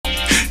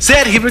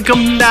Said he would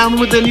come down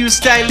with a new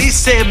style. He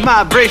said,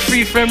 "My break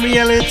free from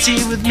reality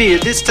with me.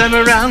 This time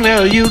around,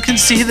 well, you can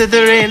see that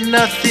there ain't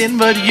nothing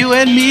but you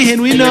and me,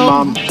 and we know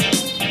Mom.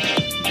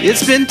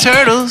 it's been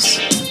turtles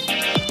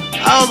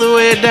all the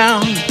way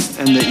down,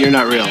 And that you're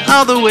not real.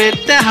 all the way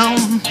down."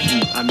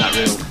 I'm not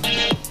real.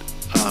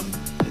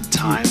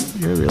 Time.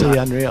 You're really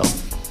unreal.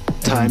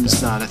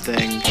 Time's not a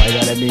thing. By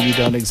that I mean you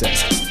don't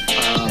exist.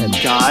 And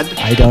God.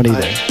 I don't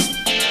either.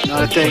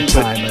 Not a thing,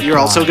 time, but like you're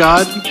also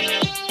God.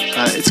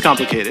 God. It's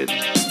complicated.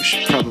 We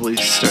should probably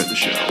start the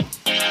show.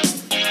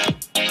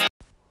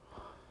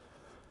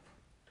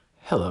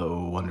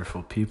 Hello,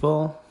 wonderful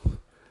people.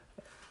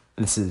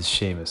 This is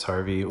Seamus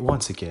Harvey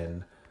once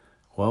again,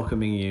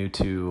 welcoming you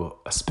to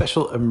a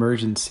special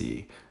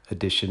emergency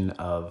edition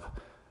of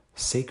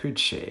Sacred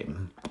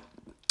Shame.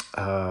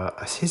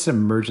 I say it's an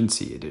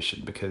emergency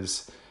edition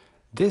because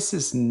this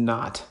is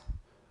not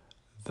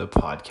the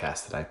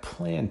podcast that I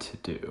plan to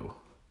do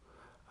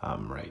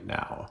right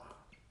now.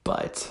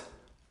 But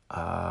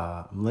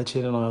I'm going to let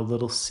you in on a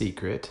little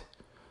secret.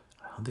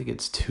 I don't think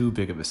it's too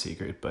big of a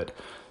secret, but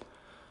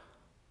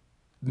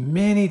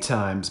many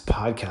times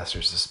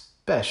podcasters,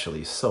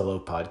 especially solo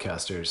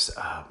podcasters,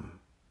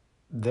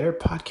 their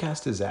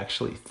podcast is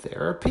actually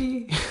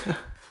therapy.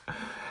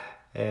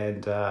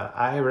 And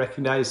I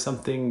recognized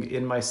something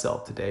in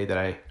myself today that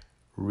I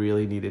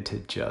really needed to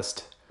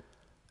just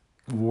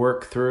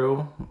work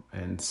through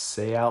and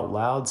say out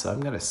loud. So I'm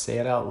going to say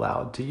it out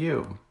loud to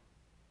you.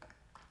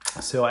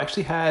 So I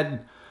actually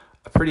had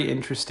a pretty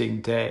interesting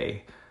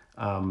day.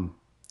 I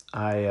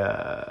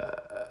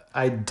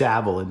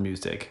dabble in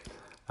music.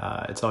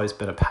 It's always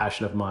been a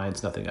passion of mine.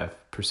 It's nothing I've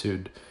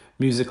pursued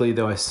musically,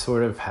 though I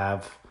sort of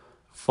have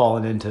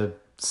fallen into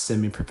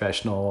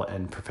semi-professional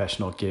and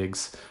professional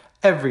gigs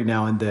every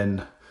now and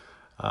then.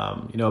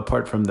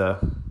 Apart from the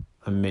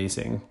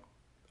amazing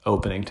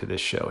opening to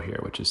this show here,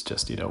 which is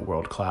just,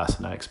 world class,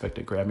 and I expect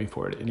a Grammy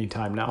for it any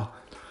time now.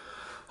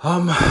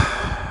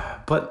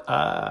 But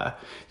that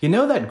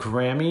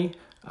Grammy,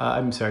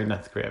 I'm sorry,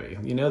 not the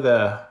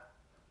Grammy,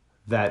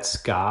 that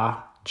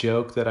ska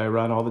joke that I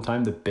run all the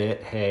time, the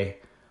bit, hey,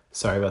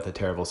 sorry about the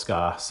terrible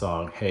ska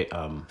song. Hey,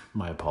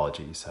 my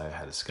apologies. I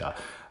had a ska.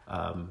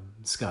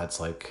 Ska, it's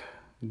like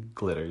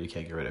glitter. You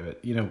can't get rid of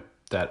it.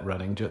 That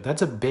running joke.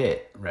 That's a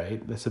bit,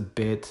 right? That's a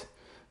bit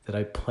that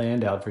I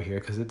planned out for here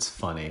because it's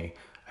funny.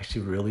 I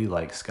actually really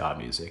like ska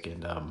music,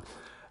 and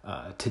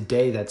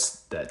today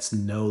that's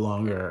no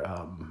longer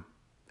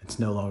it's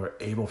no longer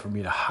able for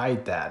me to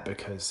hide that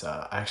because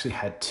I actually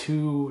had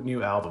 2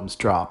 new albums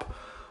drop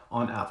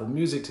on Apple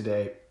Music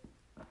today.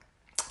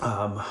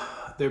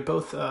 They're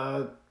both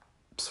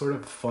sort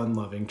of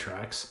fun-loving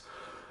tracks.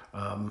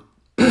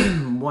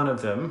 One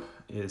of them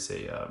is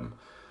a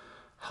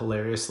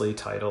hilariously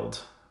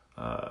titled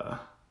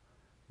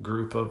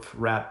group of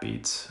rap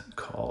beats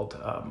called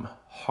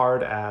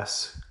Hard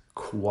Ass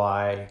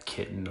Kawaii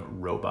Kitten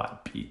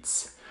Robot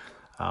Beats,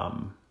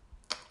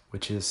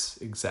 which is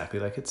exactly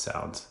like it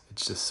sounds.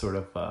 It's just sort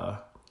of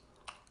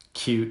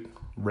cute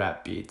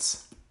rap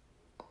beats.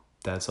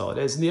 That's all it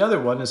is. And the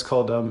other one is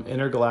called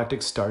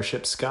Intergalactic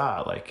Starship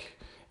Ska. Like,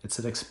 it's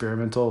an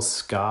experimental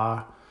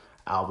ska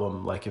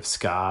album. Like, if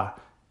ska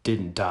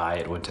didn't die,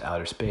 it went to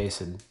outer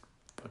space and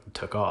fucking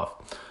took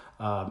off.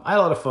 I had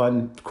a lot of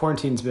fun.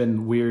 Quarantine's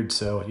been weird,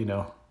 so,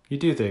 you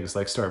do things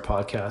like start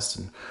podcasts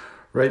and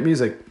write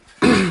music.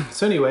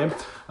 So anyway,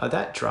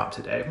 that dropped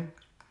today,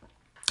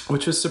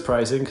 which was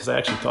surprising because I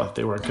actually thought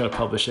they weren't going to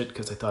publish it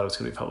because I thought it was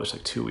going to be published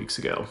like 2 weeks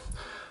ago.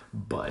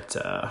 But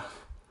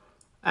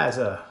as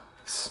a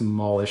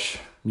smallish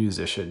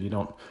musician, you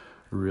don't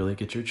really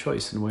get your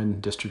choice in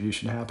when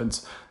distribution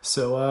happens.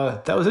 So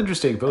that was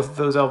interesting. Both of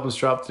those albums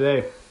dropped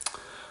today.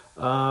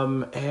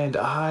 And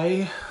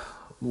I,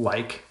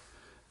 like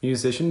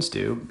musicians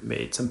do,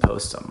 made some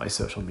posts on my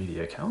social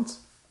media accounts.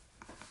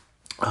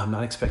 I'm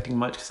not expecting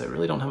much because I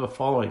really don't have a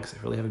following, because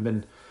I really haven't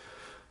been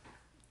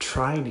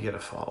trying to get a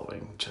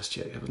following just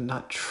yet. I'm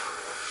not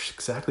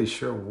exactly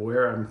sure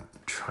where I'm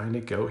trying to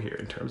go here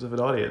in terms of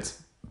an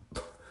audience.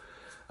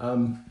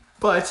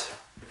 But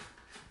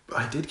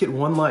I did get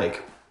one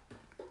like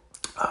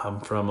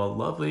from a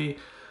lovely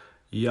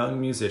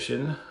young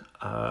musician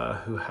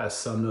who has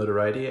some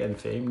notoriety and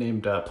fame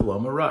named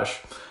Paloma Rush.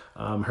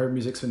 Her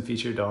music's been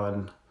featured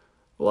on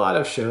a lot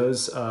of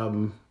shows,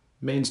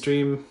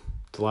 mainstream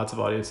to lots of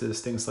audiences,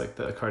 things like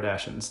the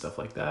Kardashians, stuff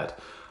like that.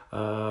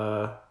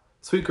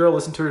 Sweet girl,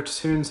 listen to her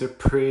tunes, they're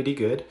pretty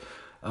good.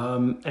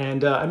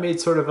 And I made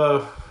sort of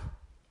a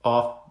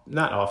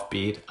not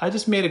offbeat. I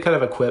just made a kind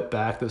of a quip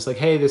back that was like,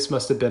 hey, this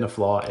must have been a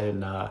flaw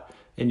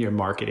in your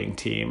marketing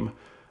team,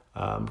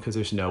 because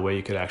there's no way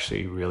you could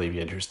actually really be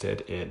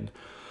interested in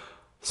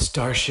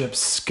Starship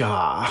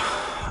Ska.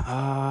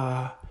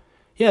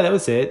 Yeah, that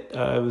was it.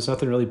 It was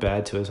nothing really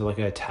bad to it. So like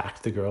I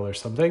attacked the girl or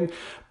something,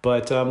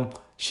 but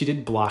she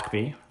did block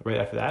me right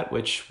after that,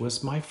 which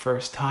was my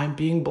first time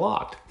being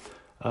blocked.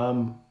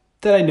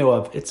 That I know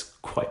of. It's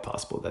quite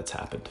possible that's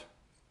happened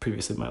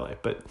previously in my life,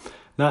 but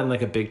not in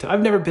like a big time.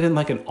 I've never been in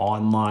like an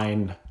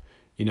online,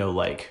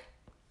 like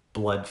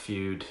blood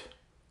feud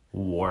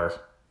war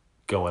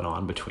going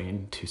on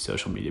between two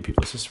social media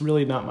people. It's just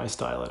really not my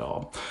style at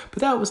all.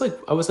 But I was like,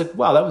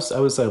 wow, that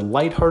was a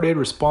lighthearted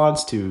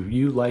response to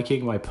you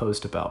liking my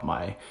post about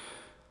my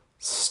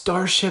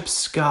Starship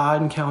Ska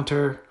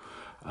encounter.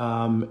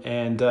 Yeah,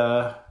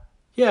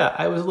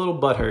 I was a little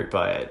butthurt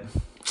by it.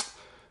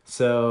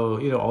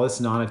 So, all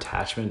this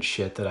non-attachment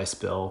shit that I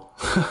spill,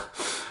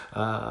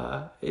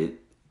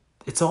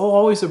 it's all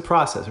always a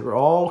process. We're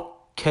all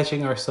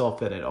catching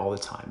ourselves in it all the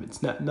time.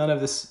 It's not, none of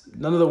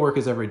the work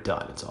is ever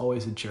done. It's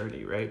always a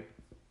journey, right?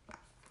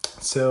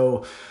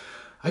 So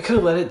I could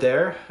have let it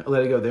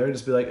go there and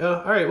just be like,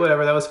 oh, all right,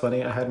 whatever. That was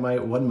funny. I had my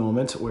one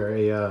moment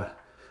where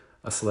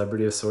a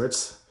celebrity of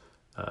sorts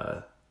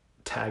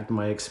tagged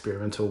my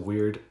experimental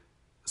weird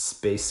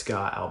space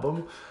ska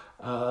album.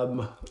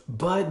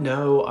 But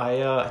no,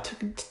 I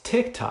took it to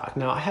TikTok.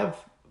 Now I have,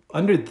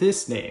 under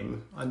this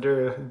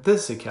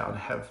account, I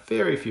have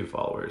very few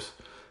followers.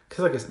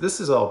 Because like I said, this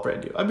is all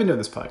brand new. I've been doing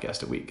this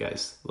podcast a week,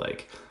 guys.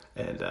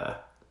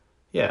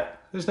 Yeah,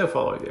 there's no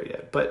following there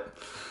yet. But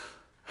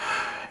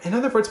in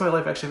other parts of my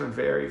life, I actually have a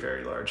very,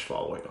 very large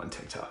following on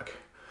TikTok.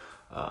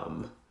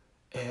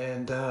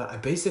 I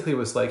basically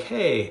was like,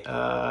 hey,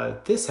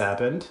 this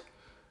happened.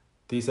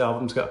 These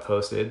albums got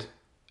posted,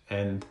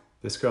 and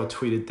this girl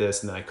tweeted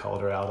this, and then I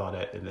called her out on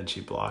it, and then she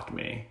blocked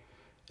me.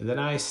 And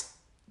then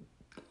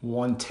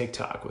one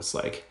TikTok was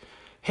like,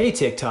 hey,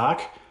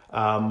 TikTok,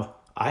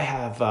 I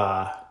have,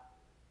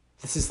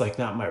 this is like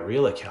not my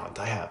real account.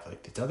 I have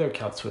like these other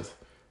accounts with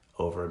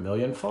over 1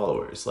 million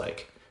followers.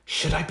 Like,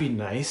 should I be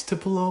nice to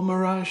Paloma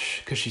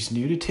Rush because she's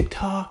new to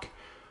TikTok,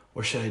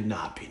 or should I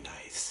not be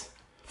nice?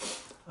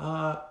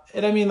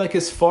 And I mean, like,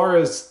 as far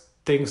as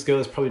things go,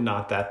 it's probably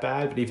not that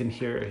bad. But even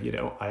here,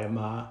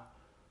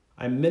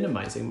 I'm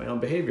minimizing my own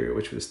behavior,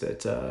 which was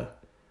that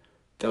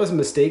was a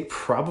mistake.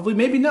 Probably,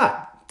 maybe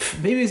not.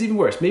 Maybe it's even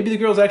worse. Maybe the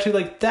girl's actually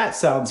like, that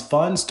sounds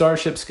fun,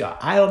 Starship Ska.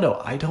 I don't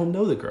know. I don't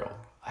know the girl.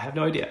 I have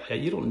no idea.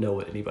 You don't know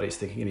what anybody's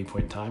thinking at any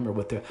point in time or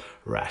what their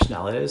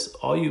rationale is.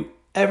 All you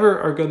ever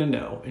are going to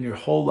know in your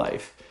whole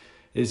life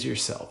is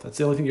yourself. That's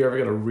the only thing you're ever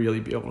going to really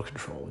be able to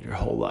control in your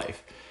whole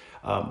life.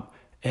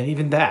 And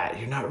even that,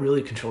 you're not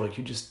really controlling.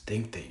 You just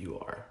think that you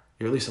are.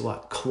 You're at least a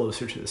lot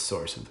closer to the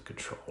source of the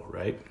control,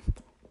 right?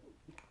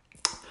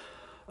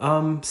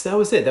 So that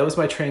was it. That was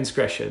my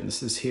transgression.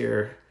 This is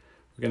here.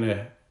 We're going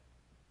to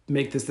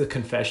make this the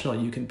confessional.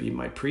 You can be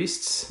my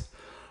priests.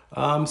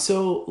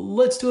 So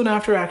let's do an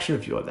after action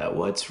review on that.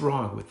 What's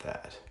wrong with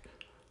that?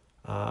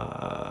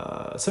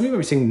 Some people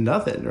are saying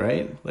nothing,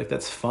 right? Like,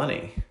 that's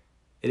funny.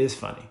 It is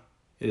funny.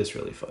 It is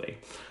really funny.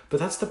 But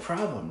that's the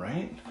problem,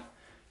 right?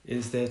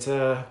 Is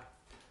that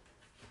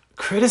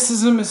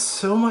criticism is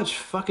so much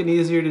fucking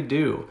easier to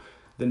do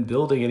than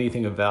building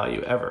anything of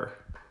value ever.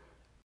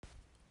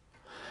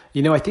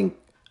 I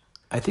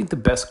think the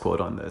best quote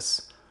on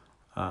this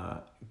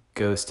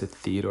goes to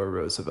Theodore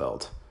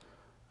Roosevelt.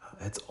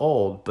 It's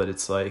old, but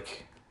it's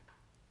like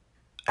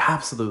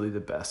absolutely the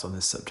best on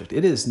this subject.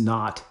 It is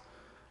not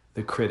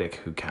the critic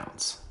who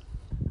counts.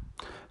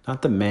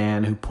 Not the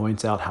man who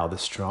points out how the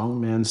strong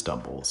man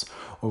stumbles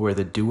or where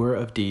the doer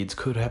of deeds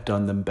could have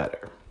done them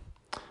better.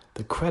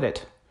 The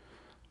credit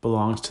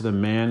belongs to the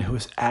man who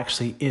is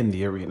actually in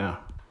the arena,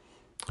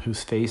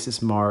 whose face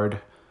is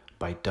marred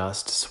by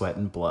dust, sweat,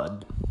 and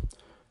blood,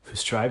 who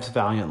strives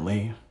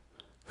valiantly,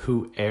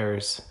 who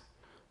errs,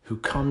 who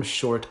comes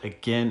short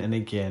again and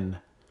again,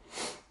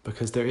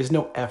 because there is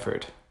no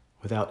effort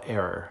without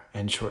error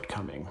and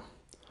shortcoming.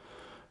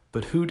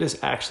 But who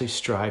does actually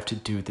strive to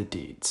do the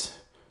deeds?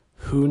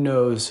 Who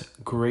knows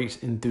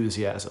great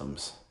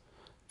enthusiasms,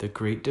 the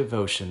great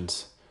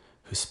devotions,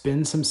 who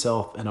spends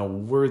himself in a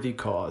worthy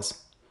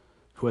cause,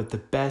 who at the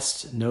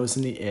best knows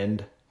in the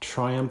end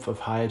triumph of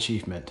high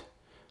achievement,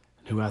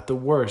 and who at the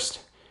worst,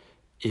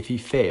 if he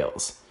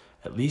fails,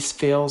 at least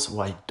fails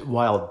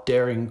while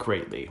daring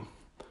greatly,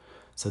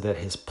 so that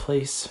his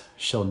place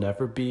shall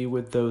never be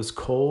with those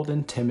cold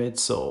and timid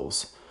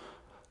souls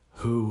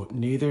who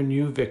neither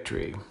knew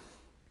victory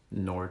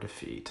nor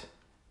defeat.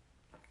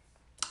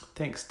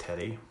 Thanks,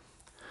 Teddy.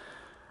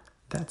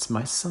 That's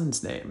my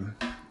son's name.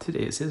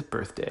 Today is his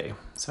birthday,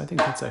 so I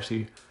think that's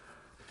actually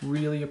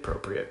really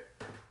appropriate.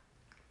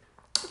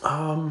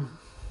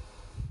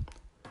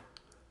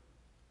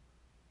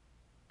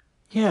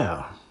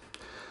 Yeah.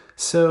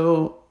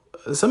 So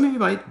some of you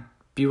might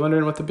be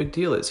wondering what the big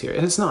deal is here.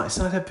 And it's not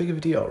that big of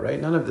a deal,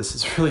 right? None of this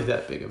is really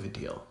that big of a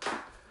deal.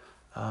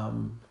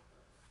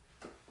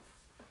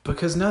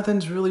 Because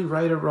nothing's really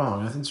right or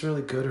wrong. Nothing's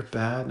really good or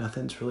bad.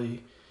 Nothing's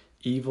really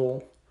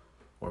evil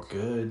or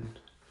good.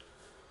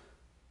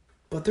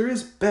 But there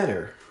is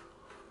better,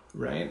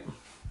 right?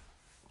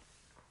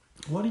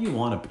 What do you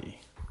want to be?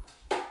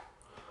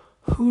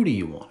 Who do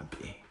you want to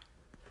be?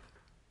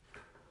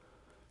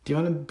 Do you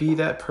want to be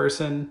that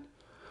person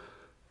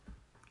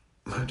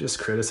who just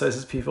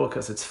criticizes people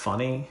because it's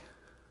funny?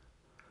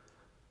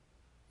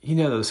 You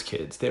know those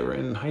kids, they were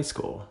in high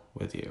school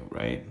with you,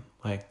 right?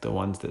 Like the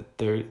ones that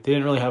they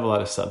didn't really have a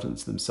lot of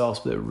substance themselves,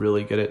 but they're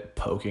really good at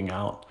poking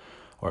out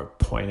or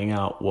pointing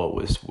out what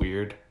was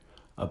weird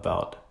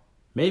about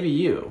maybe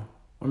you,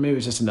 or maybe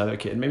it's just another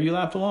kid. Maybe you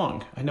laughed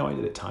along. I know I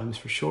did at times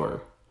for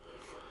sure.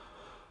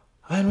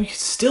 And we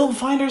still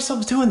find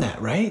ourselves doing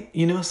that, right?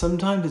 You know,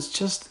 sometimes it's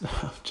just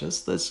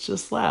let's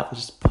just laugh.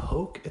 Let's just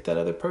poke at that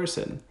other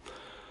person.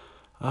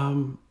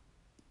 But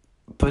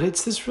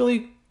it's this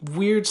really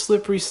weird,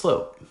 slippery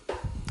slope.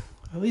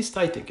 At least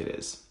I think it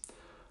is.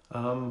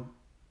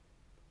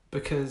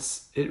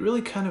 Because it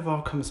really kind of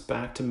all comes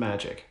back to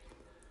magic.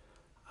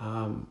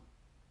 And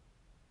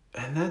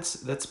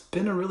that's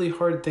been a really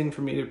hard thing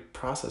for me to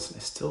process, and I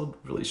still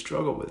really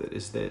struggle with it,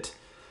 is that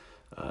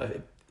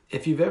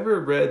if you've ever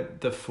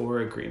read The Four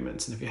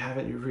Agreements, and if you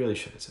haven't, you really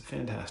should. It's a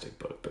fantastic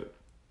book. But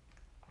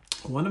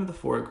one of the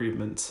Four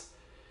Agreements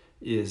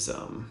is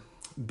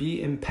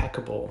be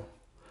impeccable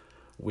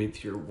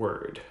with your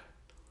word.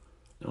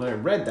 Now, when I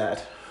read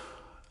that,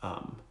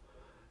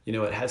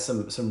 it has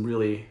some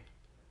really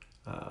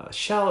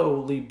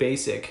shallowly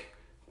basic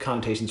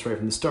connotations right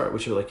from the start,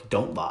 which are like,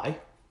 don't lie,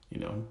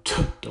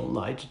 don't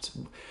lie.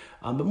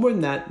 But more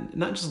than that,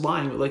 not just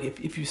lying, but like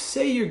if you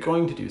say you're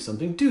going to do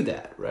something, do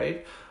that,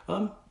 right?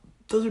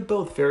 Those are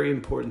both very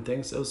important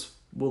things. Those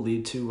will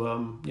lead to,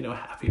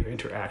 happier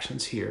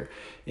interactions here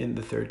in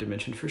the third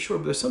dimension for sure.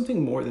 But there's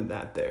something more than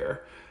that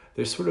there.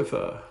 There's sort of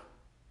a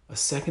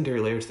secondary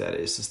layer to that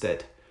is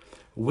that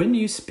when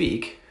you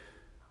speak,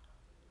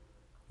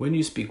 what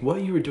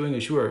you are doing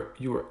is you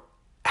are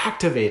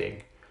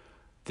activating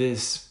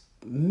this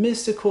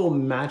mystical,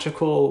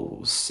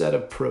 magical set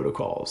of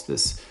protocols,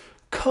 this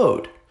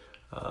code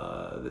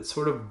that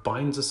sort of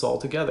binds us all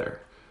together.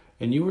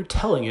 And you are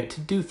telling it to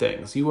do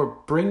things. You are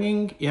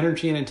bringing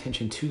energy and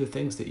intention to the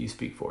things that you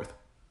speak forth.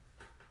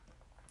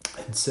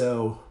 And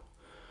so,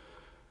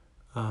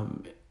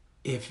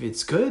 if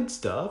it's good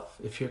stuff,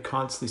 if you're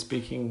constantly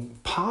speaking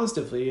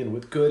positively and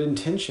with good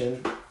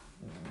intention,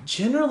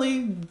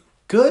 generally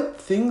good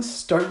things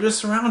start to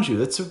surround you.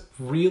 That's a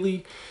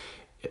really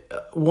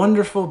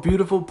wonderful,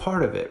 beautiful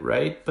part of it,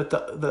 right? But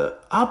the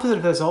opposite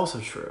of that is also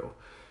true.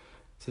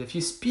 So if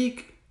you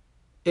speak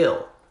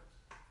ill,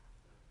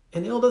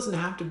 and ill doesn't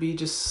have to be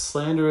just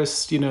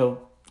slanderous,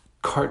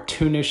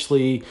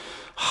 cartoonishly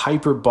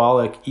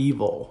hyperbolic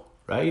evil,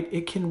 right?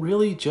 It can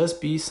really just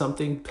be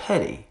something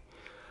petty.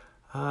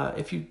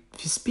 If you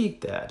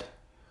speak that,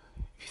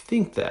 if you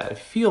think that, if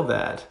you feel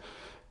that,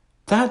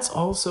 that's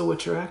also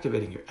what you're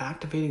activating. You're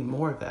activating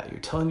more of that. You're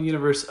telling the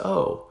universe,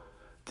 oh,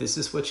 this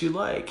is what you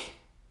like.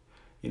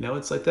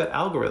 It's like that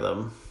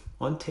algorithm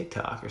on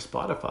TikTok or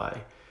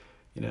Spotify.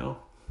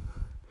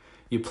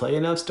 You play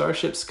enough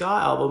Starship Ska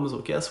albums,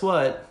 well, guess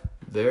what?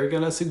 They're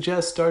going to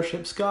suggest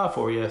Starship Ska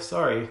for you.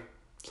 Sorry.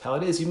 That's how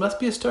it is. You must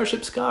be a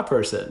Starship Ska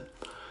person.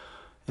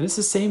 And it's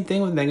the same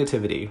thing with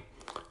negativity.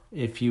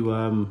 If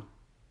you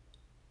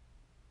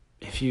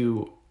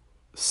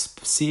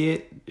see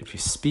it, if you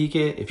speak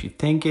it, if you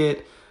think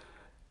it,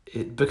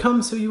 it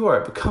becomes who you are.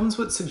 It becomes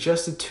what's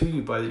suggested to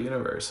you by the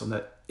universe on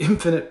that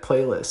infinite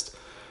playlist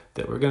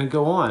that we're going to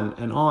go on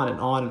and on and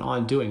on and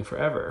on doing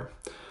forever.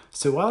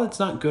 So while it's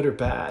not good or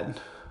bad,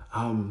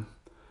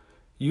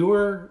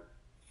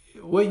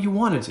 what you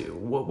want to do,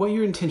 what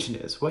your intention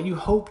is, what you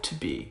hope to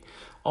be,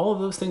 all of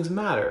those things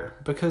matter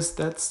because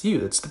that's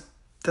you.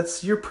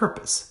 That's your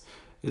purpose,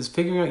 is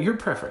figuring out your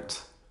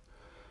preference.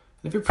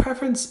 And if your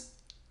preference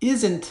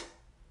isn't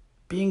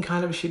being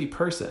kind of a shitty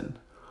person,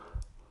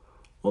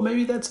 well,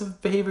 maybe that's a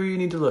behavior you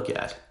need to look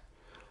at,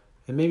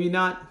 and maybe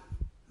not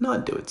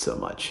do it so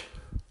much,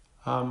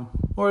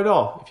 or at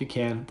all if you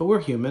can. But we're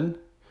human.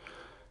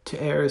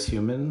 To err is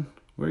human.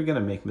 We're gonna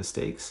make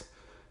mistakes.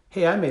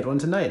 Hey, I made one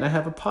tonight, and I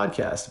have a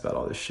podcast about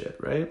all this shit,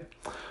 right?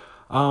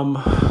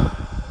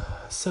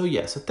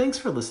 So thanks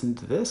for listening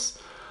to this.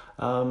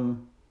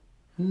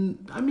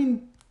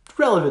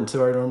 Relevant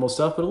to our normal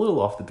stuff, but a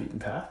little off the beaten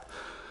path.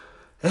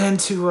 And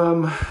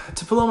to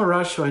Paloma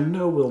Rush, who I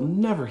know will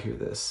never hear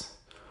this,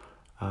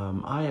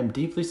 I am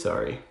deeply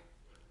sorry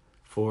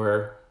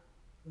for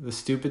the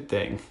stupid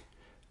thing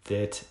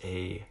that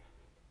a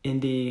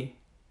indie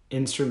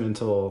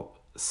instrumental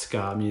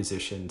ska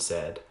musician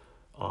said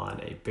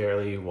on a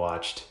barely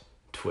watched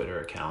Twitter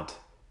account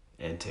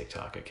and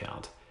TikTok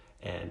account.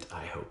 And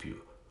I hope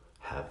you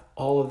have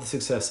all of the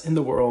success in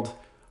the world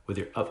with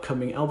your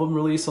upcoming album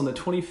release on the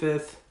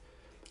 25th.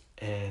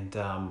 And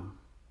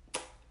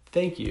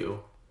thank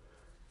you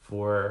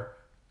for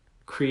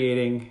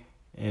creating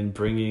and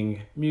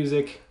bringing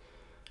music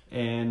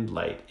and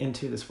light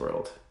into this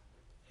world.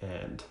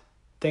 And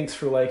thanks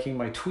for liking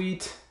my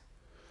tweet,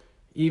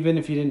 even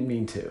if you didn't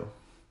mean to.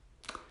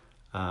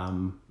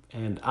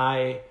 And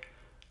I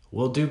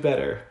will do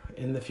better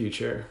in the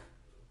future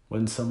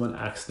when someone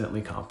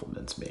accidentally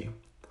compliments me.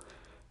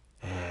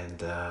 And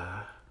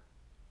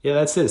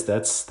that's this.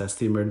 That's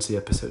the emergency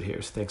episode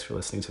here. So thanks for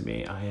listening to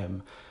me. I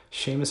am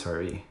Seamus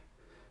Harvey.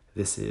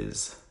 This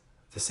is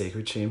The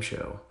Sacred Shame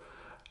Show,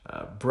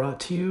 brought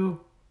to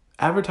you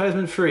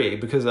advertisement free,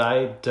 because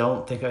I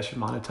don't think I should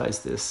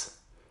monetize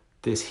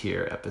this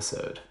here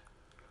episode.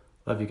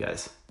 Love you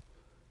guys.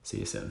 See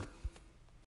you soon.